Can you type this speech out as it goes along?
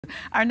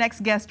Our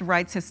next guest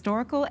writes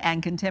historical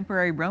and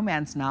contemporary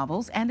romance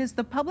novels and is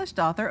the published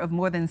author of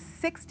more than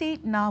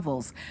 60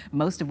 novels,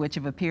 most of which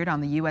have appeared on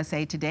the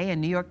USA Today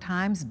and New York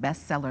Times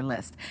bestseller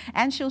list.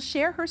 And she'll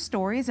share her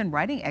stories and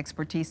writing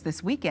expertise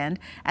this weekend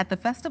at the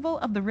Festival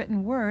of the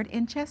Written Word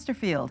in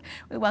Chesterfield.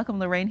 We welcome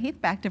Lorraine Heath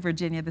back to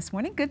Virginia this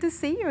morning. Good to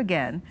see you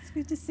again. It's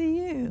good to see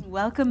you.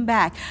 Welcome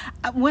back.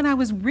 When I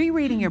was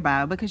rereading your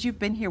bio, because you've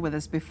been here with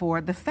us before,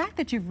 the fact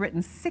that you've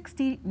written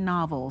 60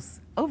 novels,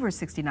 over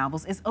 60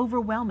 novels, is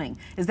overwhelming.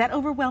 Is that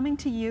overwhelming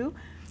to you?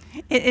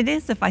 It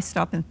is if I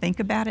stop and think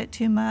about it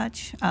too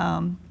much,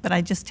 but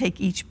I just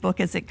take each book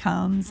as it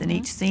comes and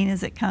each scene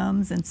as it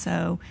comes, and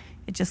so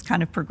it just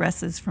kind of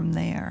progresses from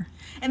there.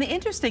 And the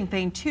interesting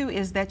thing too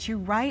is that you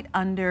write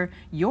under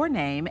your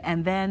name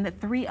and then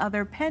 3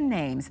 other pen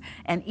names,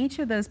 and each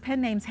of those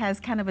pen names has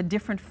kind of a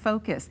different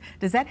focus.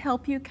 Does that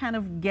help you kind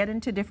of get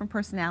into different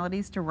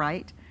personalities to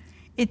write?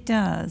 It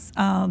does.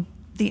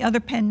 The other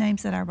pen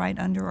names that I write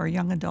under are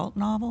young adult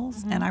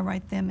novels, and I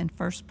write them in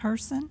first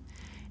person.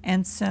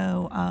 And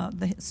so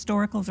the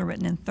historicals are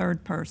written in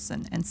third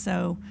person. And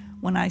so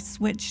when I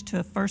switch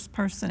to first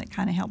person, it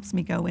kind of helps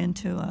me go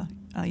into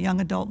a young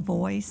adult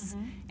voice.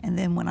 And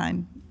then when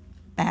I'm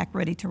back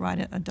ready to write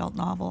an adult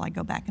novel, I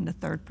go back into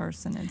third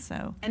person. And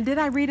so. And did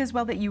I read as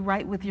well that you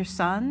write with your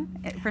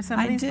son for some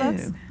of these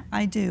books?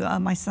 I do.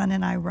 My son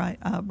and I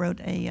wrote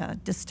a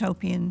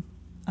dystopian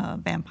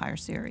vampire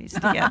series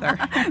together.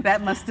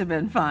 That must have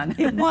been fun.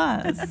 It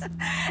was.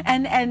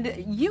 And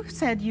you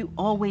said you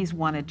always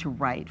wanted to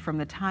write from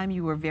the time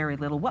you were very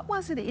little. What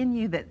was it in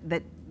you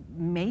that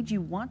made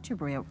you want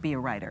to be a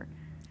writer?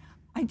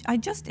 I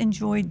just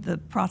enjoyed the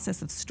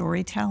process of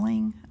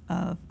storytelling,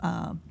 of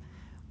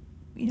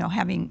you know,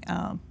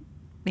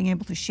 being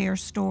able to share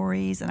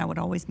stories, and I would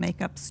always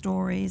make up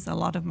stories. A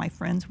lot of my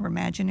friends were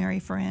imaginary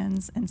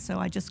friends, and so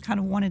I just kind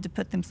of wanted to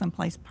put them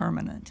someplace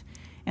permanent.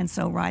 And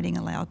so writing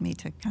allowed me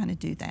to kind of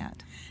do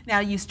that. Now,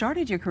 you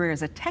started your career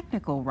as a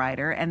technical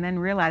writer and then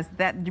realized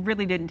that you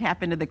really didn't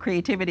tap into the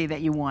creativity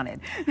that you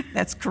wanted.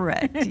 That's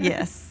correct,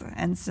 yes.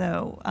 And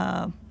so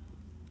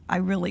I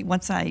really,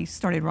 once I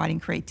started writing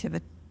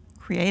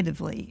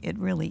creatively, it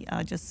really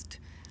just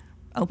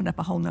opened up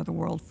a whole nother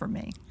world for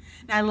me.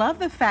 Now, I love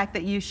the fact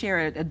that you share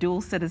a dual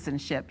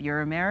citizenship.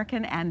 You're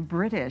American and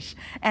British,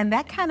 and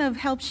that kind of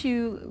helps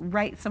you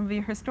write some of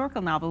your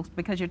historical novels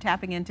because you're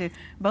tapping into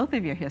both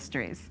of your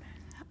histories.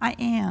 I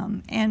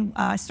am, and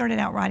I started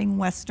out writing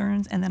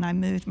westerns, and then I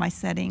moved my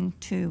setting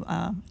to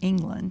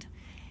England,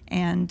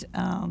 and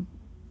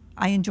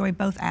I enjoy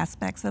both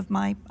aspects of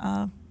my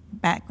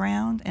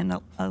background, and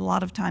a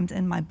lot of times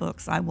in my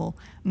books I will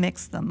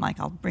mix them, like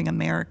I'll bring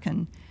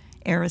American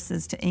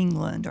heiresses to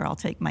England, or I'll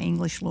take my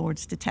English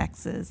lords to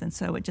Texas, and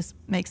so it just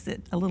makes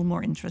it a little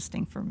more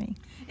interesting for me.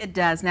 It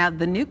does. Now,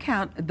 the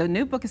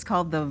new book is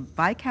called The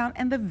Viscount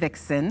and the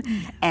Vixen,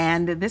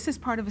 and this is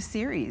part of a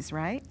series,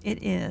 right?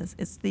 It is.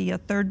 It's the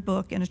third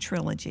book in a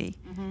trilogy,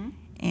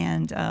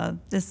 and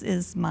this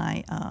is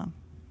my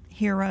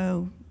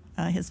hero.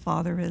 His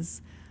father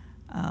is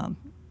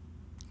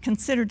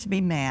considered to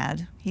be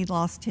mad.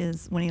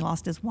 When he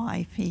lost his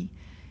wife, he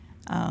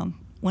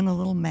went a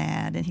little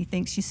mad, and he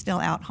thinks she's still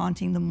out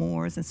haunting the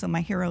moors, and so my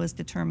hero is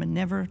determined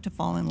never to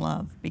fall in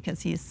love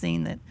because he has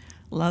seen that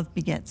love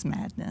begets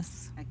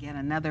madness. Again,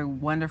 another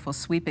wonderful,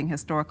 sweeping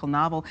historical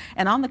novel.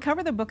 And on the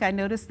cover of the book, I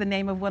noticed the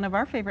name of one of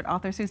our favorite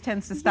authors who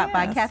tends to stop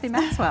by, Kathy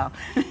Maxwell.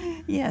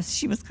 Yes,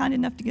 she was kind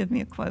enough to give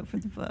me a quote for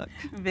the book.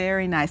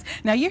 Very nice.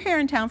 Now, you're here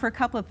in town for a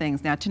couple of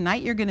things. Now,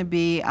 tonight you're going to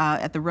be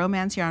at the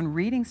Romance Yarn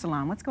Reading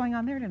Salon. What's going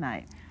on there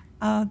tonight?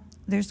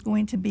 There's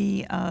going to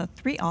be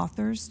 3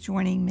 authors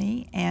joining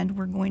me, and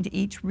we're going to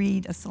each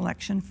read a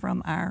selection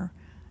from our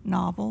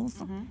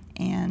novels,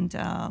 and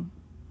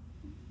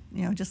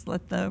you know, just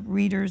let the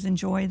readers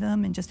enjoy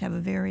them and just have a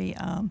very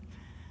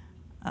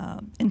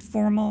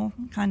informal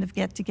kind of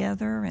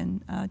get-together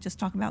and just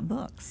talk about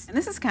books. And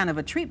this is kind of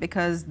a treat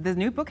because the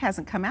new book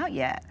hasn't come out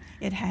yet.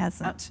 It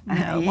hasn't. No,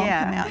 it won't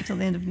come out until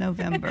the end of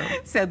November.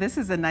 So this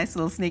is a nice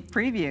little sneak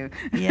preview.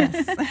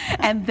 Yes.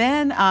 And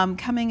then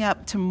coming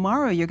up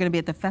tomorrow, you're going to be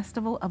at the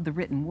Festival of the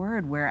Written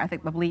Word, where I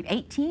believe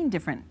 18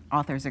 different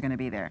authors are going to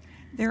be there.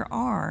 There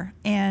are,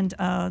 and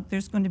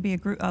there's going to be a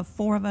group of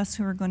 4 of us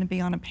who are going to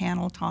be on a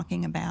panel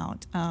talking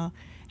about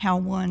how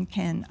one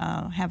can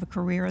have a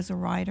career as a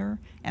writer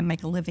and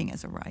make a living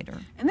as a writer.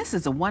 And this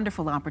is a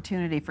wonderful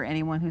opportunity for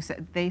anyone who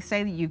they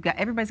say that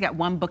everybody's got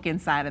one book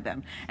inside of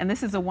them, and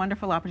this is a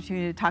wonderful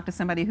opportunity to talk to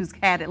somebody who's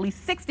had at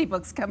least 60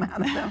 books come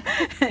out of them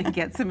and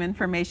get some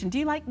information. Do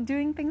you like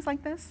doing things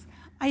like this?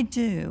 I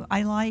do.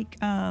 I like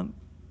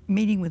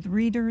meeting with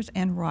readers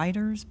and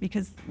writers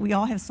because we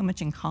all have so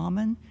much in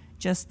common,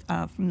 just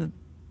from the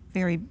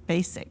very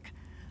basic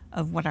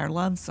of what our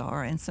loves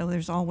are, and so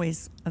there's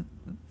always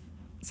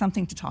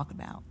something to talk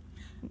about.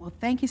 Well,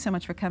 thank you so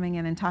much for coming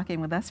in and talking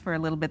with us for a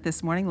little bit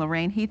this morning.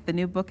 Lorraine Heath, the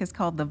new book is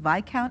called The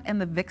Viscount and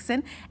the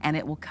Vixen, and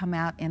it will come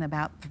out in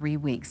about 3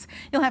 weeks.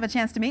 You'll have a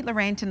chance to meet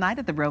Lorraine tonight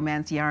at the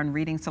Romance Yarn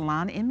Reading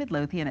Salon in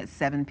Midlothian at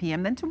 7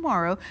 p.m. Then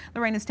tomorrow,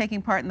 Lorraine is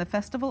taking part in the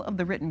Festival of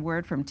the Written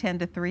Word from 10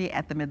 to 3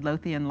 at the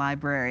Midlothian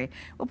Library.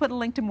 We'll put a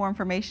link to more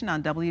information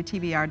on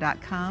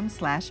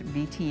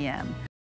WTBR.com/VTM.